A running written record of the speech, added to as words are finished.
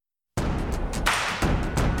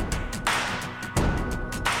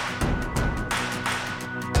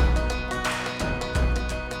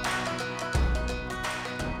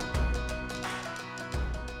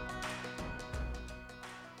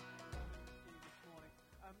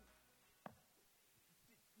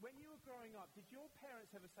were growing up, did your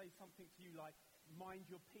parents ever say something to you like, mind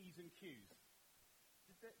your P's and Q's?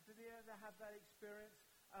 Did they ever have that experience?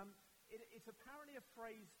 It's apparently a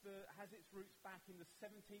phrase that has its roots back in the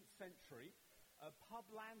 17th century. Pub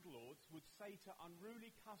landlords would say to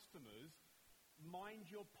unruly customers, mind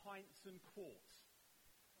your pints and quarts.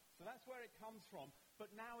 So that's where it comes from.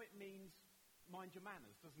 But now it means mind your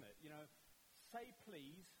manners, doesn't it? Say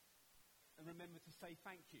please and remember to say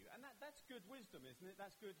thank you. And that's good wisdom, isn't it?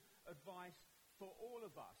 That's good advice for all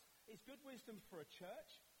of us. It's good wisdom for a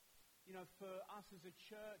church. For us as a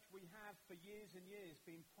church, we have for years and years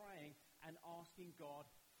been praying and asking God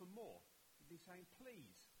for more. We've been saying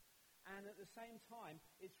please. And at the same time,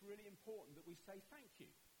 it's really important that we say thank you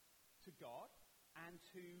to God and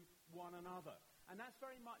to one another. And that's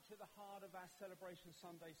very much at the heart of our Celebration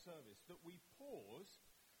Sunday service, that we pause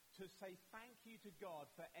to say thank you to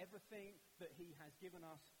God for everything that he has given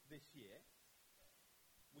us this year.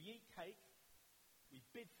 We eat cake, we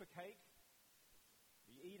bid for cake,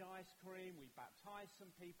 we eat ice cream, we baptize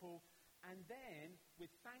some people, and then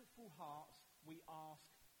with thankful hearts we ask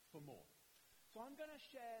for more. So I'm going to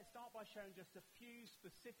start by sharing just a few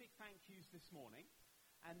specific thank yous this morning,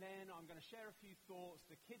 and then I'm going to share a few thoughts.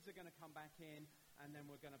 The kids are going to come back in, and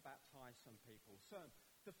then we're going to baptize some people. So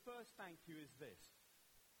the first thank you is this.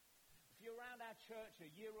 If you're around our church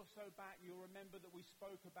a year or so back, you'll remember that we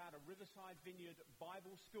spoke about a Riverside Vineyard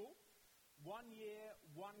Bible School. 1 year,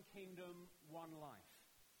 1 kingdom, 1 life.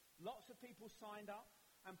 Lots of people signed up,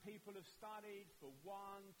 and people have studied for 1,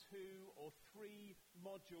 2, or 3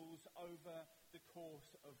 modules over the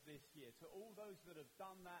course of this year. To all those that have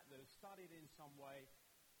done that have studied in some way,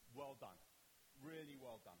 well done. Really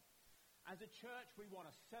well done. As a church, we want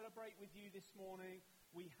to celebrate with you this morning.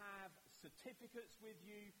 We have certificates with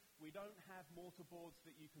you. We don't have mortarboards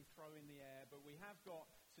that you can throw in the air, but we have got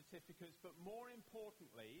certificates. But more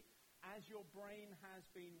importantly, as your brain has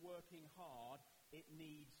been working hard, it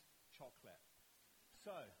needs chocolate.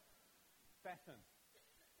 So, Bethan,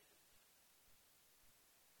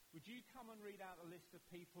 would you come and read out a list of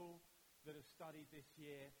people that have studied this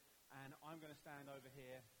year, and I'm going to stand over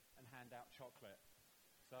here and hand out chocolate.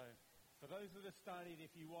 So, for those that have studied,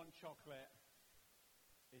 if you want chocolate,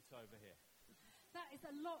 it's over here. That is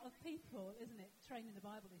a lot of people, isn't it, training the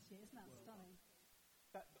Bible this year? Isn't that stunning?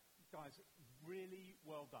 Guys, really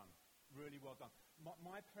well done. Really well done.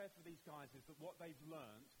 My prayer for these guys is that what they've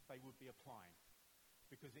learned, they would be applying,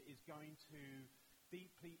 because it is going to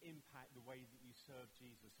deeply impact the way that you serve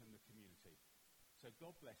Jesus in the community. So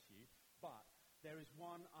God bless you. But there is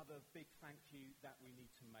one other big thank you that we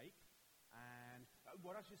need to make. And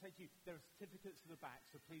what I should say to you, there are certificates at the back,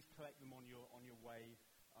 so please collect them on your way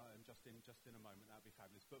just in a moment. That would be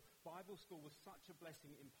fabulous. But Bible school was such a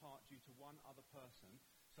blessing in part due to one other person.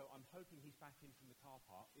 So I'm hoping he's back in from the car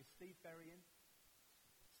park. Is Steve Berry in?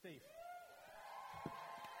 Steve.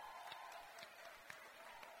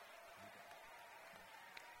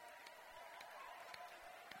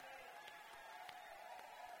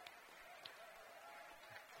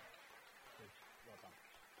 Well done.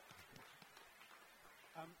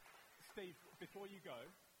 Steve, before you go,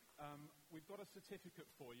 we've got a certificate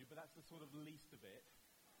for you, but that's the sort of least of it.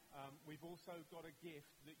 We've also got a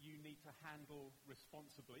gift that you need to handle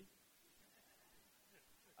responsibly.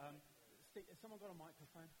 Steve, has someone got a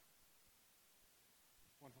microphone?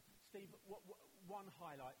 Wonderful. Steve, one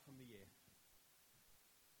highlight from the year?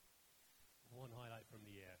 One highlight from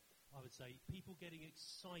the year. I would say people getting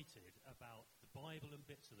excited about the Bible and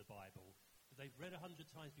bits of the Bible that they've read 100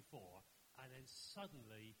 times before, and then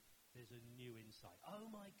suddenly there's a new insight. Oh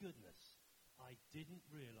my goodness, I didn't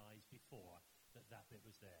realize before that bit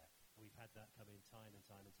was there. And we've had that come in time and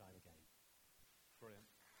time and time again. Brilliant.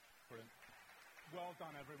 Brilliant. Well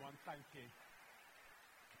done, everyone. Thank you.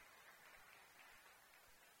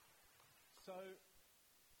 So,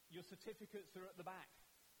 your certificates are at the back.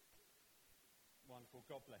 Wonderful.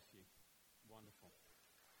 God bless you. Wonderful.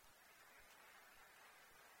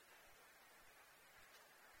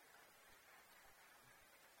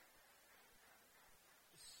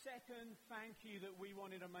 Second thank you that we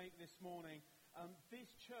wanted to make this morning. This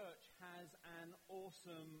church has an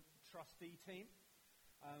awesome trustee team.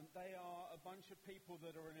 They are a bunch of people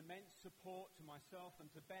that are an immense support to myself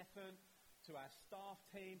and to Bethan, to our staff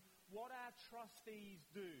team. What our trustees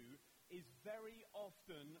do is very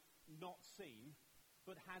often not seen,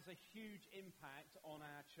 but has a huge impact on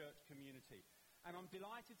our church community. And I'm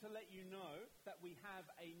delighted to let you know that we have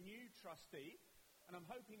a new trustee, and I'm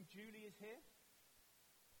hoping Julie is here.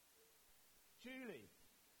 Julie,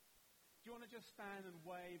 do you want to just stand and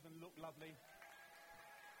wave and look lovely?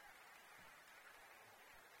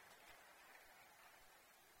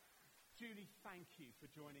 Julie, thank you for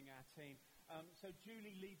joining our team. So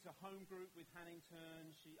Julie leads a home group with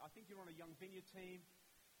Hannington. I think you're on a Young Vineyard team.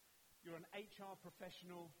 You're an HR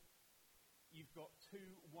professional. You've got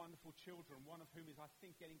two wonderful children, one of whom is, I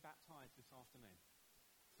think, getting baptized this afternoon.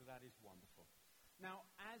 So that is wonderful. Now,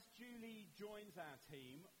 as Julie joins our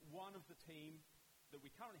team, one of the team that we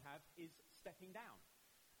currently have is stepping down.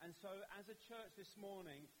 And so as a church this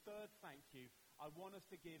morning, third thank you, I want us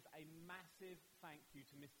to give a massive thank you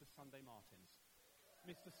to Mr. Sunday Martins.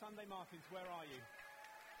 Mr. Sunday Martins, where are you?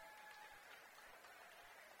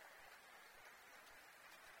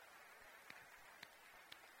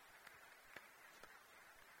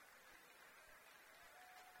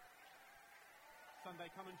 Sunday,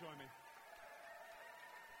 come and join me.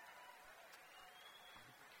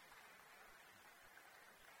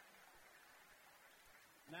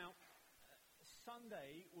 Now,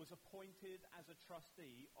 Sunday was appointed as a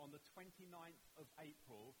trustee on the 29th of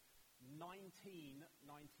April, 1999.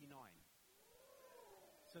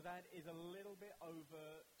 So that is a little bit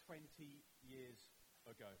over 20 years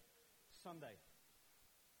ago. Sunday,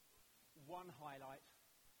 one highlight.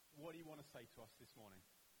 What do you want to say to us this morning?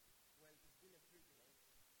 Well, it's been a privilege.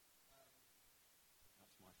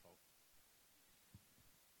 That's my fault.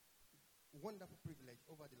 Wonderful privilege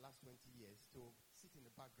over the last 20 years to sit in the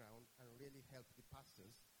background and really help the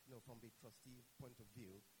pastors, from the trustee point of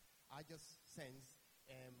view. I just sense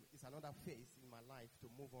it's another phase in my life to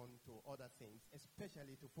move on to other things,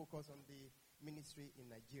 especially to focus on the ministry in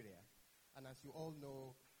Nigeria. And as you all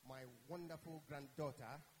know, my wonderful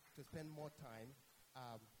granddaughter, to spend more time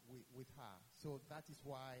with her. So that is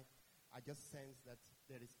why I just sense that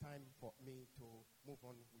there is time for me to move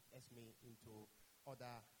on with Esme into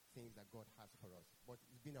other things that God has for us. But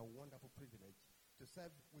it's been a wonderful privilege to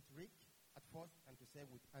serve with Rick at first and to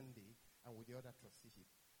serve with Andy and with the other trusteeship.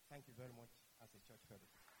 Thank you very much as a church fellow.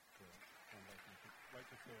 Wait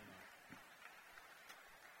to see you.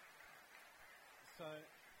 So,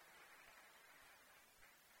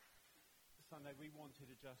 Sunday, we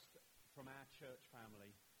wanted to just, from our church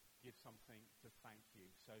family, give something to thank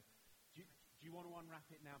you. So, do you want to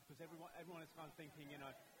unwrap it now? Because everyone is kind of thinking,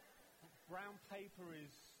 brown paper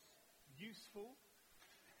is useful.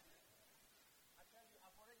 I tell you,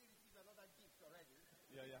 I've already received another gift already.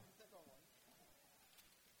 Yeah. The second one.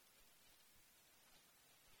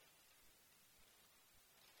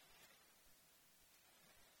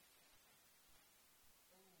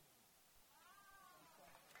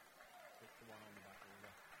 It's the one on the back of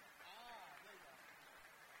the There you are.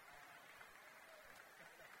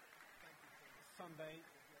 Thank you so much.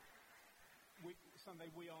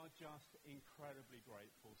 Sunday, we are just incredibly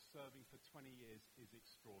grateful. Serving for 20 years is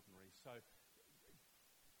extraordinary. So,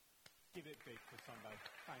 give it big for Sunday.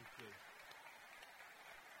 Thank you.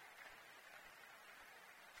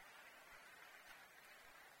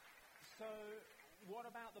 So, what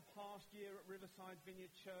about the past year at Riverside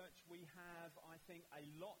Vineyard Church? We have, I think, a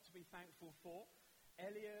lot to be thankful for.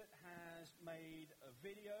 Elliot has made a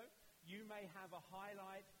video. You may have a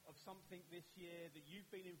highlight of something this year that you've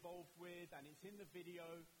been involved with, and it's in the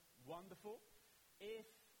video. Wonderful. If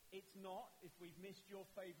it's not, if we've missed your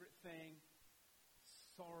favorite thing,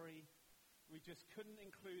 sorry, we just couldn't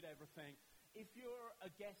include everything. If you're a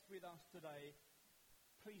guest with us today,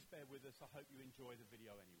 please bear with us. I hope you enjoy the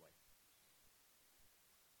video anyway.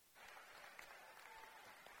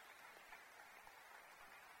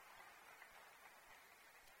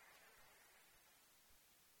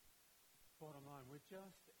 Bottom line, we're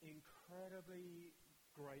just incredibly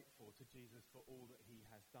grateful to Jesus for all that he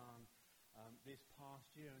has done this past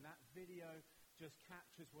year. And that video just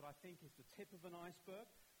captures what I think is the tip of an iceberg.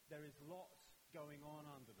 There is lots going on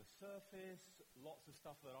under the surface, lots of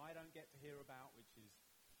stuff that I don't get to hear about, which is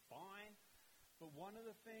fine. But one of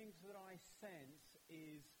the things that I sense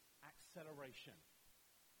is acceleration.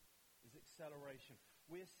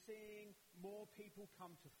 We're seeing more people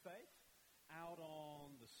come to faith out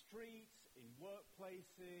on the streets, in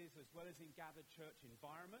workplaces, as well as in gathered church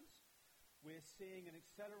environments. We're seeing an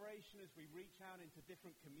acceleration as we reach out into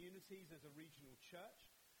different communities as a regional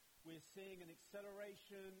church. We're seeing an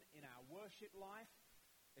acceleration in our worship life,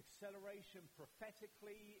 acceleration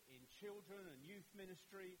prophetically in children and youth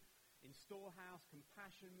ministry, in Storehouse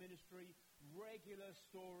Compassion Ministry, regular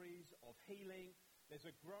stories of healing. There's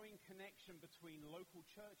a growing connection between local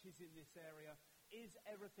churches in this area. Is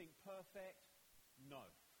everything perfect? No.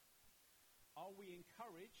 Are we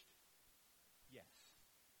encouraged? Yes.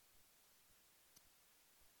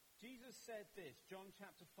 Jesus said this, John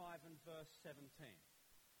chapter 5 and verse 17.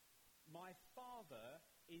 My Father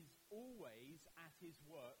is always at his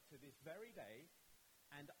work to this very day,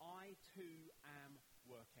 and I too am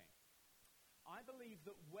working. I believe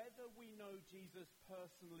that whether we know Jesus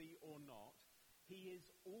personally or not, he is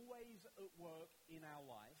always at work in our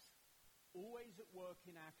lives, always at work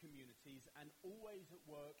in our communities, and always at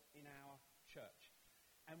work in our church.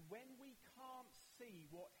 And when we can't see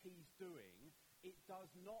what he's doing, it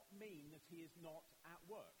does not mean that he is not at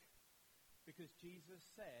work. Because Jesus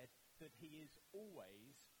said that he is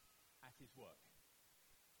always at his work.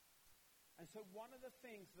 And so one of the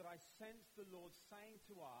things that I sense the Lord saying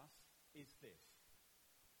to us is this.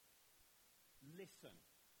 Listen.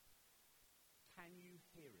 Can you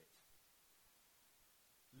hear it?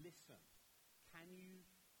 Listen. Can you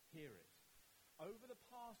hear it? Over the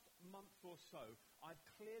past month or so, I've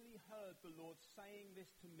clearly heard the Lord saying this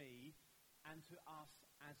to me and to us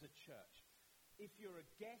as a church. If you're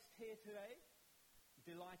a guest here today,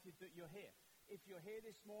 delighted that you're here. If you're here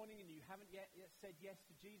this morning and you haven't yet said yes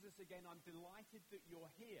to Jesus again, I'm delighted that you're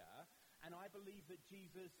here, and I believe that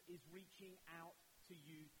Jesus is reaching out to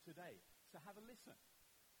you today. So have a listen,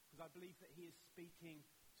 because I believe that he is speaking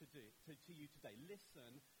to you today.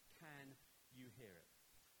 Listen, can you hear it?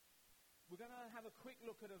 We're going to have a quick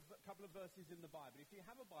look at a couple of verses in the Bible. If you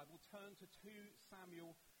have a Bible, turn to 2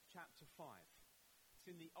 Samuel chapter 5. It's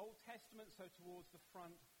in the Old Testament, so towards the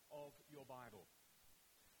front of your Bible.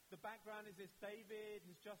 The background is this. David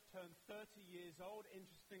has just turned 30 years old.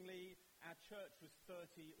 Interestingly, our church was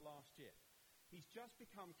 30 last year. He's just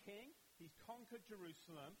become king. He's conquered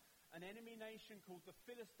Jerusalem. An enemy nation called the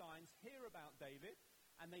Philistines hear about David,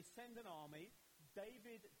 and they send an army.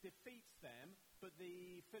 David defeats them, but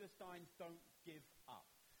the Philistines don't give up.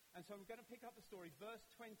 And so I'm going to pick up the story, verse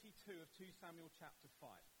 22 of 2 Samuel chapter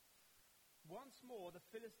 5. Once more, the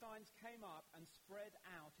Philistines came up and spread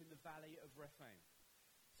out in the valley of Rephaim.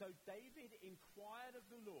 So David inquired of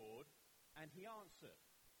the Lord, and he answered,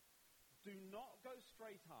 "Do not go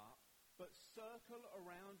straight up, but circle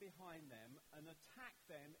around behind them and attack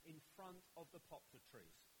them in front of the poplar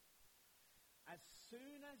trees. As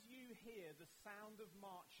soon as you hear the sound of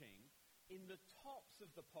marching in the tops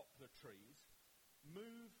of the poplar trees,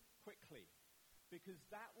 move quickly, because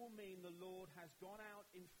that will mean the Lord has gone out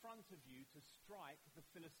in front of you to strike the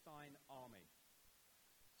Philistine army."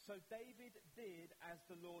 So David did as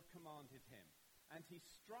the Lord commanded him, and he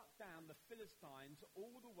struck down the Philistines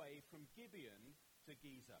all the way from Gibeon to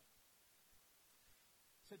Gezer.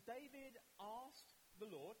 So David asked the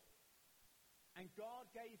Lord, and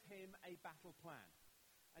God gave him a battle plan.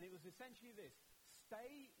 And it was essentially this: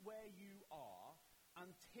 stay where you are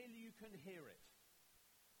until you can hear it.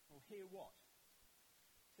 Well, hear what?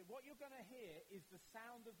 So what you're going to hear is the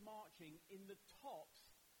sound of marching in the tops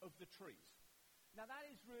of the trees. Now that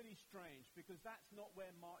is really strange, because that's not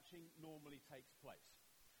where marching normally takes place.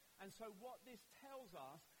 And so what this tells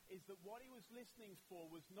us is that what he was listening for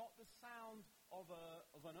was not the sound of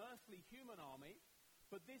an earthly human army,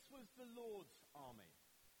 but this was the Lord's army.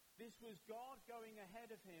 This was God going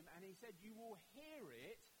ahead of him, and he said, you will hear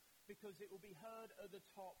it because it will be heard at the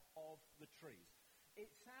top of the trees.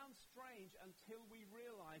 It sounds strange until we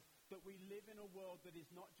realize that we live in a world that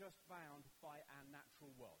is not just bound by our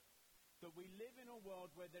natural world. That we live in a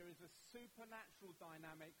world where there is a supernatural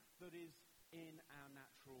dynamic that is in our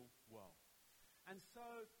natural world. And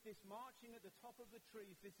so this marching at the top of the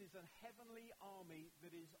trees, this is a heavenly army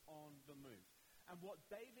that is on the move. And what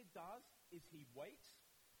David does is he waits,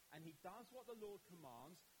 and he does what the Lord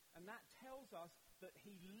commands, and that tells us that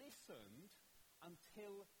he listened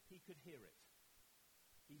until he could hear it.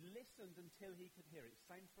 He listened until he could hear it.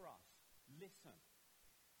 Same for us. Listen.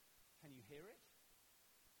 Can you hear it?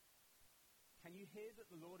 Can you hear that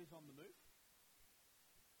the Lord is on the move?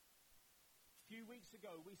 A few weeks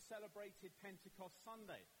ago, we celebrated Pentecost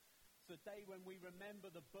Sunday. It's the day when we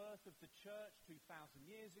remember the birth of the church 2,000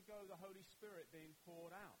 years ago, the Holy Spirit being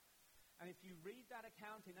poured out. And if you read that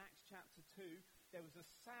account in Acts chapter 2, there was a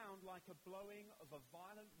sound like a blowing of a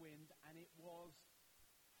violent wind, and it was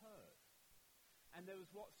heard. And there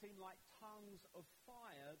was what seemed like tongues of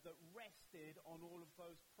fire that rested on all of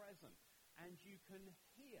those present. And you can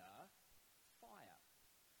hear fire.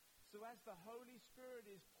 So as the Holy Spirit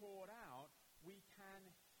is poured out, we can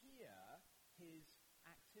hear his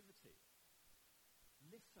activity.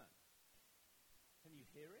 Listen. Can you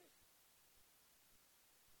hear it?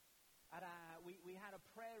 We had a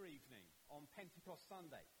prayer evening on Pentecost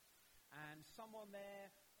Sunday, and someone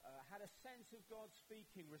there had a sense of God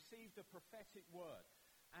speaking, received a prophetic word,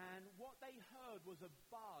 and what they heard was a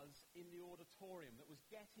buzz in the auditorium that was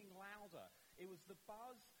getting louder. It was the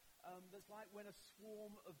buzz that's like when a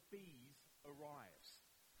swarm of bees arrives.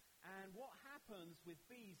 And what happens with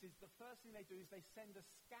bees is the first thing they do is they send a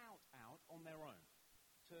scout out on their own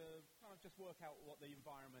to kind of just work out what the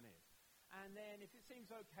environment is. And then if it seems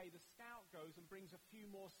okay, the scout goes and brings a few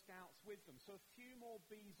more scouts with them. So a few more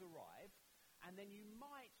bees arrive, and then you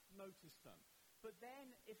might notice them. But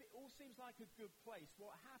then, if it all seems like a good place,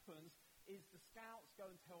 what happens is the scouts go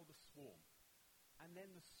and tell the swarm. And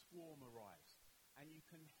then the swarm arrives. And you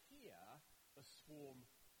can hear a swarm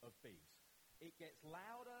of bees. It gets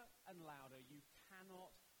louder and louder. You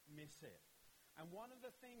cannot miss it. And one of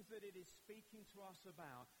the things that it is speaking to us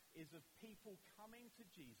about is of people coming to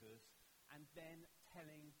Jesus and then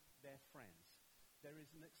telling their friends. There is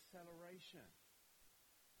an acceleration.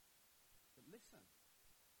 But listen,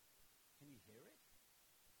 can you hear it?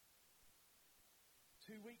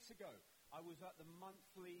 2 weeks ago, I was at the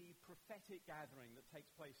monthly prophetic gathering that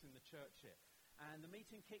takes place in the church here. And the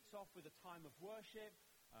meeting kicks off with a time of worship.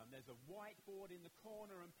 There's a whiteboard in the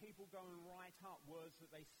corner, and people go and write up words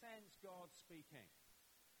that they sense God speaking.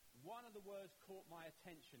 One of the words caught my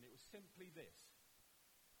attention. It was simply this: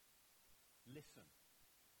 listen.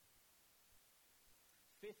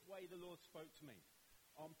 Fifth way the Lord spoke to me.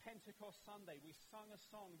 On Pentecost Sunday, we sung a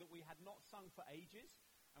song that we had not sung for ages,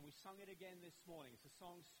 and we sung it again this morning. It's a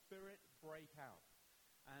song, Spirit Break Out.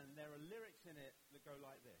 And there are lyrics in it that go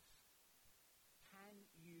like this: can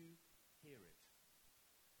you hear it?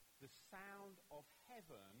 The sound of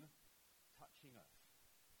heaven touching earth.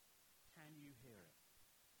 Can you hear it?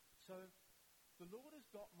 So, the Lord has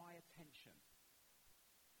got my attention.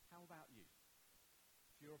 How about you?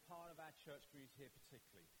 If you're a part of our church community here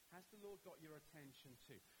particularly, has the Lord got your attention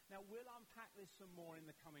too? Now, we'll unpack this some more in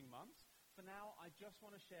the coming months. For now, I just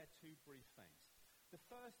want to share two brief things. The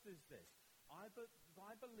first is this. I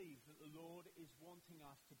believe that the Lord is wanting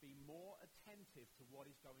us to be more attentive to what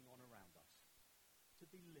is going on around us. To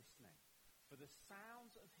be listening for the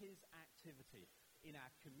sounds of his activity in our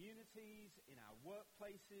communities, in our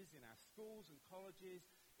workplaces, in our schools and colleges,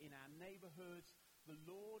 in our neighborhoods. The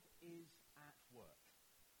Lord is at work.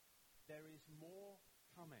 There is more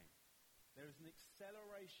coming. There is an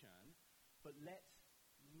acceleration, but let's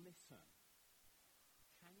listen.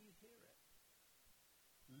 Can you hear it?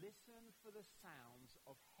 Listen for the sounds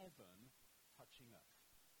of heaven touching earth.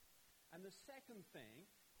 And the second thing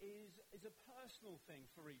is a personal thing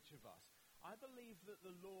for each of us. I believe that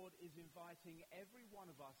the Lord is inviting every one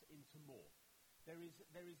of us into more. There is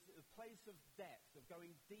a place of depth, of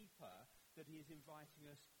going deeper, that he is inviting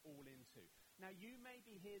us all into. Now, you may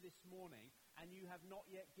be here this morning and you have not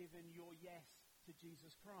yet given your yes to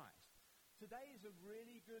Jesus Christ. Today is a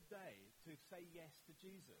really good day to say yes to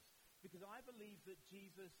Jesus, because I believe that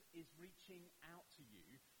Jesus is reaching out to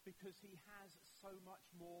you because he has so much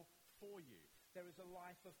more for you. There is a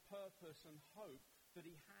life of purpose and hope that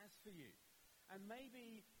he has for you. And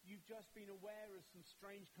maybe you've just been aware of some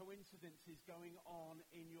strange coincidences going on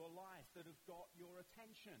in your life that have got your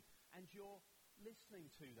attention, and you're listening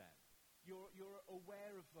to them. You're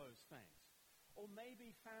aware of those things. Or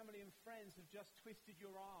maybe family and friends have just twisted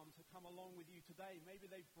your arm to come along with you today. Maybe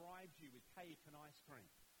they've bribed you with cake and ice cream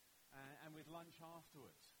and with lunch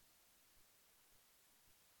afterwards.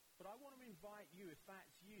 But I want to invite you, if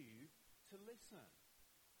that's you, to listen.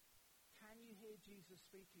 Can you hear Jesus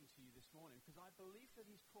speaking to you this morning? Because I believe that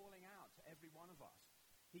he's calling out to every one of us.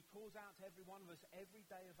 He calls out to every one of us every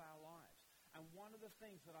day of our lives. And one of the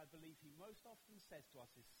things that I believe he most often says to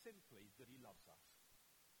us is simply that he loves us.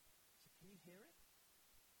 So can you hear it?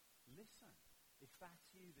 Listen, if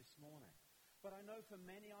that's you this morning. But I know for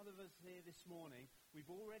many other of us here this morning,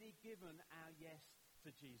 we've already given our yes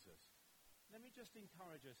to Jesus. Let me just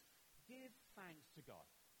encourage us. Give thanks to God.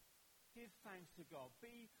 Give thanks to God.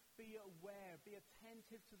 Be aware, be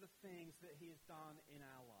attentive to the things that he has done in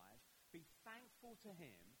our lives. Be thankful to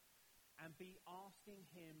him and be asking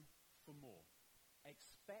him for more.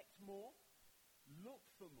 Expect more. Look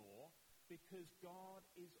for more, because God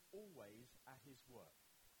is always at his work.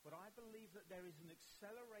 But I believe that there is an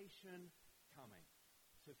acceleration coming.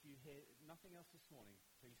 So if you hear nothing else this morning,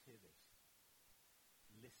 please hear this.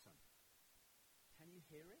 Listen. Can you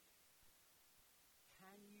hear it?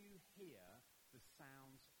 Can you hear the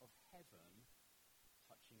sounds of heaven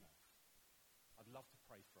touching earth? I'd love to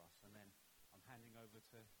pray for us, and then I'm handing over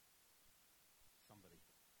to somebody,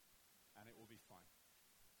 and it will be fine.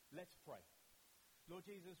 Let's pray. Lord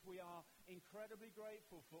Jesus, we are incredibly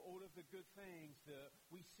grateful for all of the good things that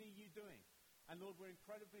we see you doing. And Lord, we're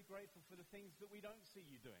incredibly grateful for the things that we don't see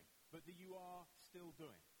you doing, but that you are still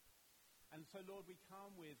doing. And so, Lord, we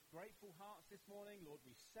come with grateful hearts this morning. Lord,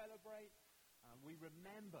 we celebrate. We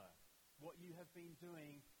remember what you have been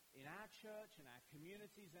doing in our church, in our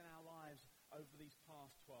communities, in our lives over these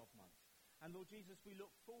past 12 months. And Lord Jesus, we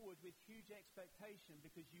look forward with huge expectation,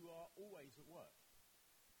 because you are always at work.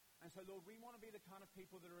 And so, Lord, we want to be the kind of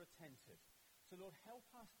people that are attentive. So, Lord, help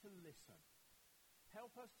us to listen.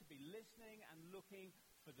 Help us to be listening and looking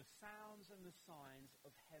for the sounds and the signs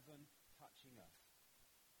of heaven touching us.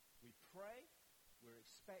 We pray, we're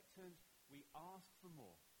expectant, we ask for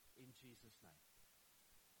more in Jesus' name.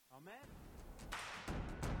 Amen.